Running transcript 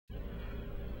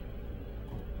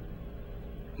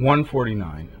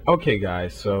149. Okay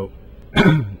guys, so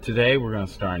today we're going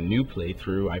to start a new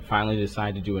playthrough. I finally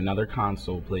decided to do another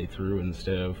console playthrough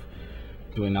instead of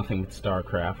doing nothing with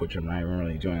StarCraft, which I'm not even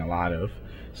really doing a lot of.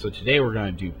 So today we're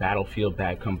going to do Battlefield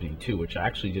Bad Company 2, which I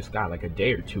actually just got like a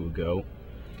day or two ago.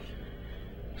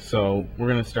 So we're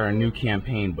going to start a new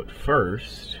campaign, but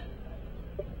first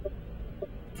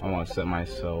I want to set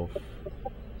myself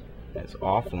as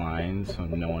offline so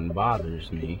no one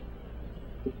bothers me.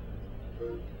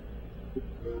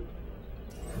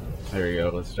 There we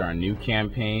go. Let's start a new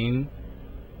campaign.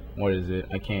 What is it?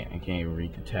 I can't even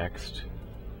read the text.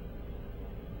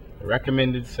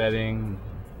 Recommended setting.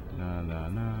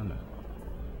 No.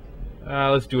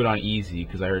 Let's do it on easy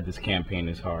because I heard this campaign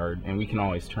is hard, and we can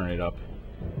always turn it up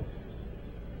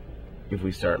if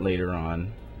we start later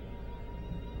on.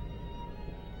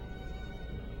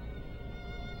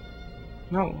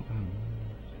 No.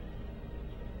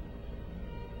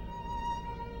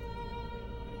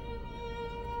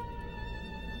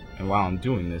 And while I'm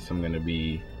doing this, I'm going to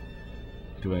be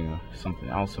doing something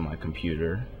else on my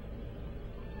computer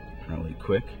really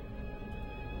quick.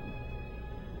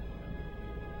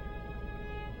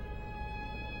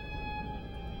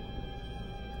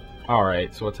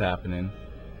 Alright, so what's happening?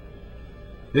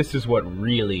 This is what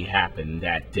really happened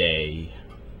that day.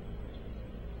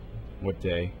 What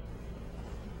day?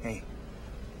 Hey,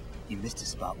 you missed a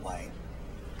spot, Wyatt.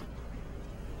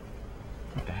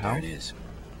 What the hell? There it is.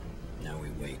 Now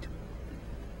we wait.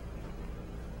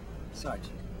 Sarge,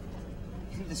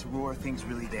 you think this Roar thing's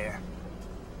really there?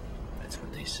 That's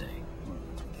what they say.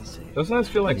 Doesn't this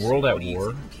feel like World at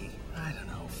War? I don't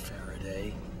know,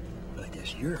 Faraday. But I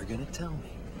guess you're gonna tell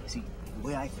me. See, the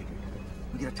way I figured,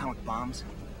 we get atomic bombs,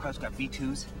 Kraut's got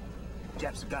V2s,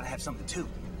 Japs have got to have something too.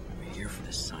 We're here for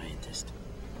the scientist.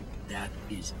 That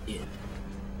is it.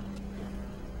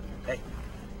 Hey,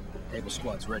 Able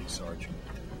Squad's ready, Sarge.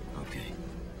 Okay.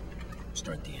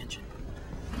 Start the engine.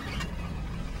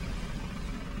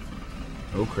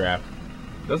 Oh crap.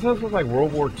 Doesn't this look like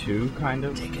World War II, kind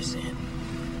of? Take us in.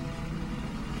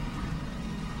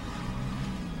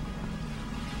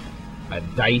 A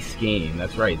DICE game,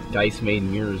 that's right. DICE made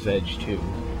Mirror's Edge 2.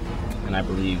 And I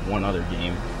believe one other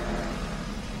game.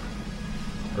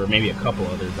 Or maybe a couple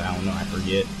others, I don't know, I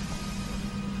forget.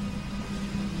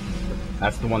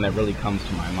 That's the one that really comes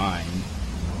to my mind.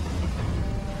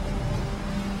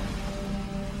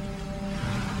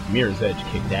 Mirror's Edge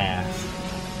kicked ass.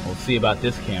 We'll see about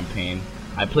this campaign.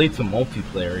 I played some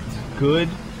multiplayer. It's good,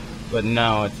 but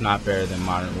no, it's not better than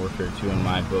Modern Warfare 2 in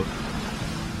my book.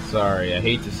 Sorry, I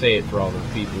hate to say it for all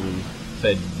those people who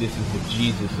said this is the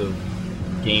Jesus of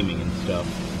gaming and stuff.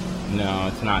 No,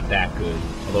 it's not that good,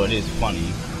 although it is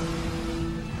funny.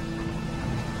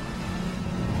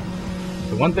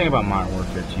 The one thing about Modern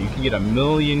Warfare 2, you can get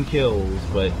 1,000,000 kills,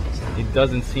 but it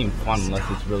doesn't seem fun unless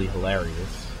it's really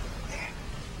hilarious.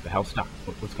 The hell, stop.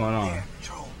 What's going on? There,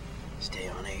 Troll. Stay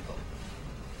on Able.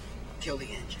 Kill the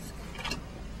engine.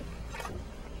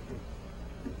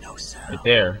 No sound. Right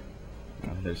there. Oh,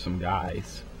 there's some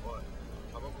guys.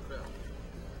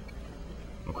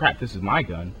 Oh crap, this is my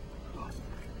gun.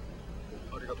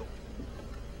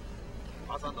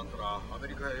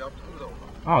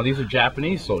 Oh, these are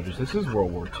Japanese soldiers. This is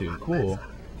World War II. Cool.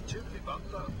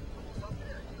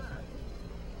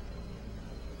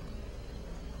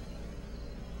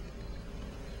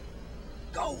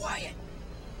 Go, Wyatt.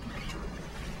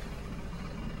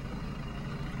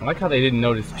 I like how they didn't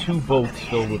notice 2 boats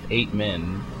filled with 8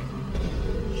 men.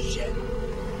 Shit.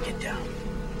 Get down.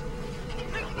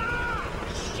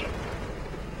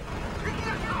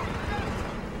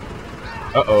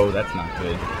 Uh-oh, that's not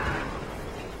good.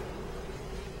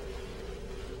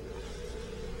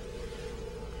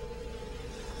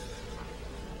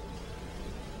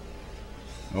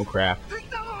 Oh crap.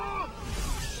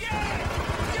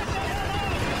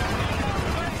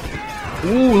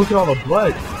 Ooh, look at all the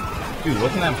blood. Dude,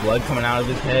 wasn't that blood coming out of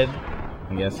his head?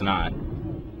 I guess not.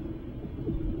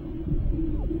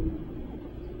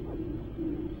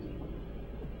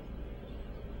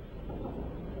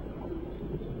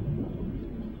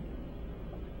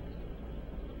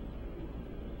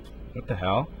 What the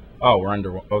hell? Oh, we're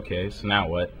under... Okay, so now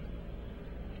what?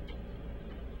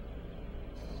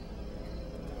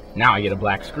 Now I get a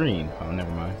black screen. Oh,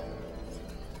 never mind.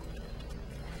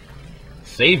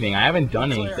 Saving? I haven't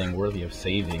done anything worthy of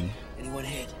saving. Anyone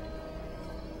hit?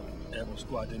 Able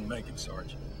Squad didn't make it,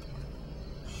 Sarge.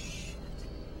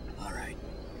 All right.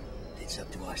 It's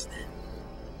up to us then.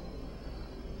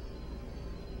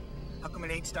 How come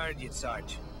it ain't started yet,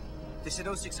 Sarge? They said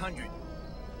 0600.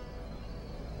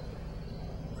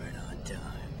 Right on time.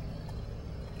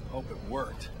 Hope it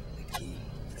worked. The key.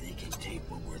 can take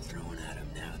what we're throwing at them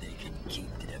now. They can keep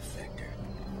the defector.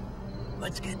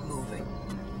 Let's get moving.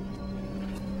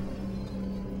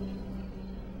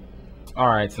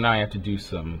 Alright, so now I have to do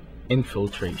some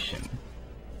infiltration.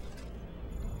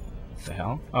 What the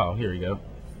hell? Oh, here we go.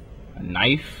 A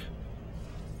knife.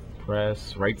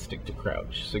 Press right stick to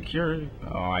crouch. Secure.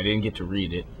 Oh, I didn't get to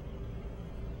read it.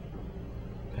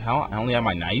 The hell? I only have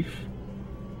my knife?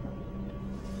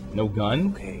 No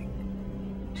gun? Okay.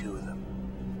 2 of them.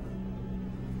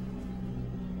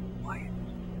 Wyatt,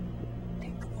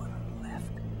 take the one on the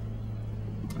left.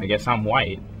 I guess I'm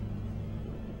white.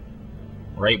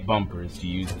 Right bumper is to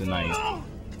use the knife.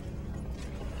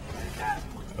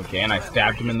 Okay, and I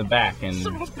stabbed him in the back and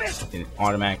it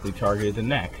automatically targeted the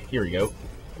neck. Here we go.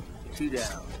 2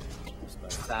 down. It's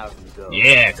about 1,000 to go.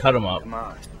 Yeah, cut him up. Come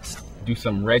on. Do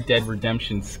some Red Dead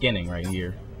Redemption skinning right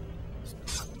here.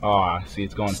 Oh, see,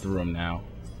 it's going through him now.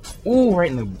 Ooh,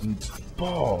 right in the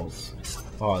balls.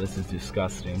 Oh, this is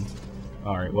disgusting.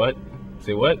 Alright, what?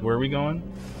 Say what? Where are we going?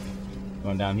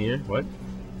 Going down here? What?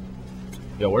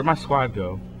 Yo, where'd my squad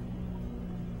go?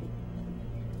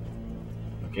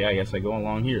 Okay, I guess I go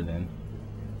along here then.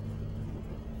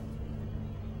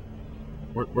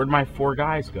 Where'd my 4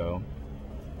 guys go?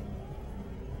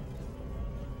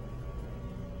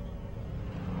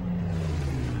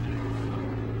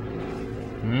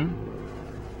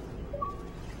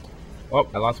 Oh,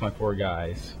 I lost my 4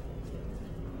 guys.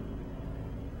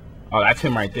 Oh, that's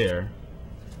him right there.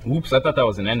 Oops, I thought that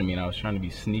was an enemy and I was trying to be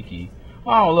sneaky.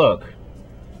 Oh, look.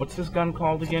 What's this gun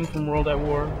called again from World at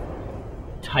War?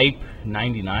 Type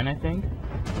 99, I think?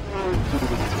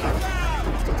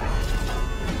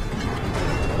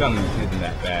 This gun isn't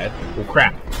that bad. Oh,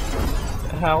 crap.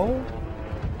 What the hell?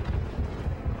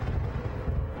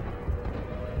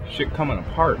 Shit coming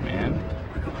apart, man.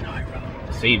 We're going high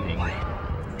road. Saving.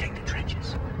 Wyatt, take the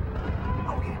trenches.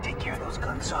 Are we gonna take care of those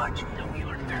guns, Sarge? No, we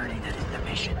aren't, Faraday. That is the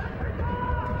mission.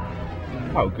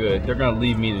 Oh, good. They're gonna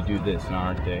leave me to do this now,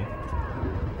 aren't they?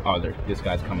 Oh, this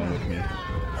guy's coming with me.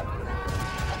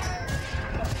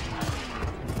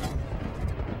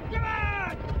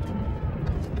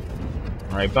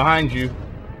 Right behind you.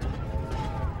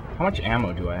 How much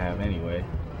ammo do I have anyway?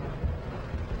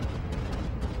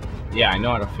 Yeah, I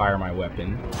know how to fire my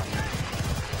weapon.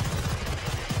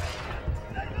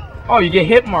 Oh, you get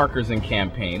hit markers in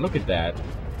campaign. Look at that.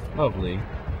 Lovely.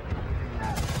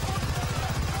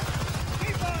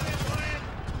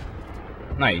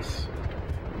 Nice.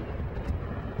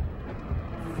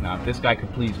 Now, if this guy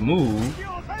could please move.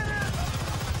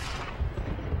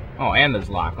 Oh, and there's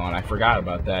lock on. I forgot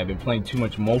about that. I've been playing too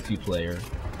much multiplayer.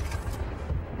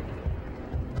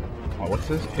 Oh, what's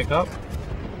this? Pick up?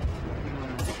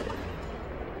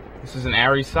 This is an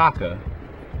Arisaka.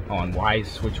 Oh, and why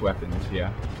switch weapons?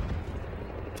 Yeah.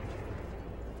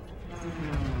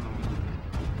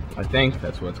 I think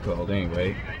that's what it's called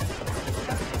anyway.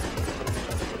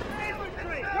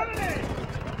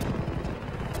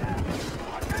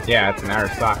 Yeah, it's an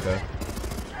Arisaka.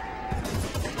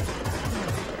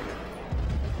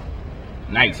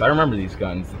 Nice, I remember these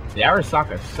guns. The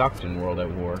Arisaka sucked in World at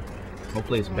War.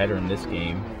 Hopefully it's better in this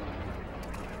game.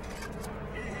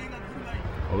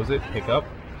 What was it? Pick up?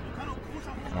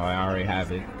 Oh, I already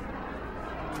have it.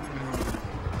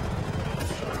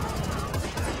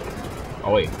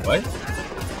 Oh wait, what?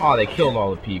 Oh, they killed all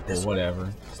the people,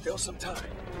 whatever. Still some time.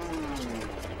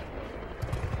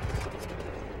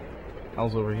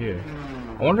 Hell's over here?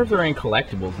 I wonder if there are any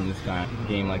collectibles in this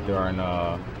game like there are in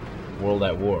World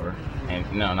at War. And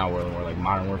no, not World at War, like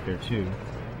Modern Warfare 2.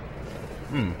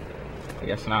 I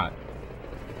guess not.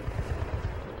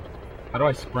 How do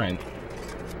I sprint?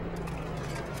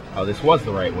 Oh, this was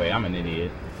the right way. I'm an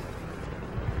idiot.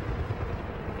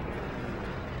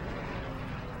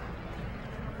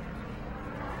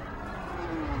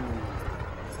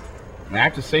 And I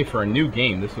have to say, for a new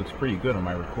game, this looks pretty good on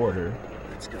my recorder.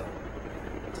 Let's go.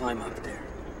 Climb up there.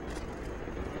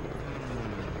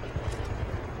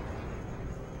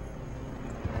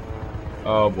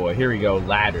 Oh boy, here we go.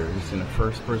 Ladders in a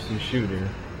first-person shooter.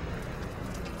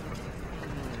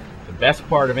 The best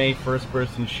part of any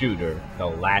first-person shooter, the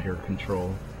ladder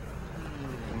control.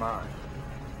 Come on.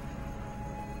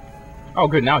 Oh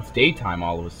good, now it's daytime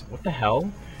all of us. What the hell?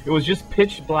 It was just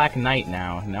pitch black night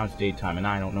now. Now it's daytime and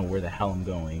I don't know where the hell I'm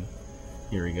going.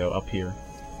 Here we go, up here.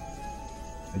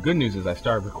 The good news is I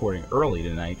started recording early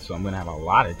tonight, so I'm going to have a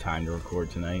lot of time to record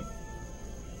tonight.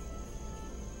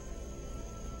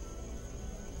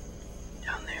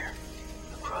 Down there.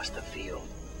 Across the field.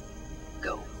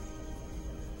 Go.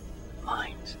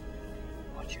 Mines.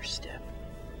 Watch your step.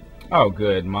 Oh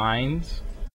good, mines.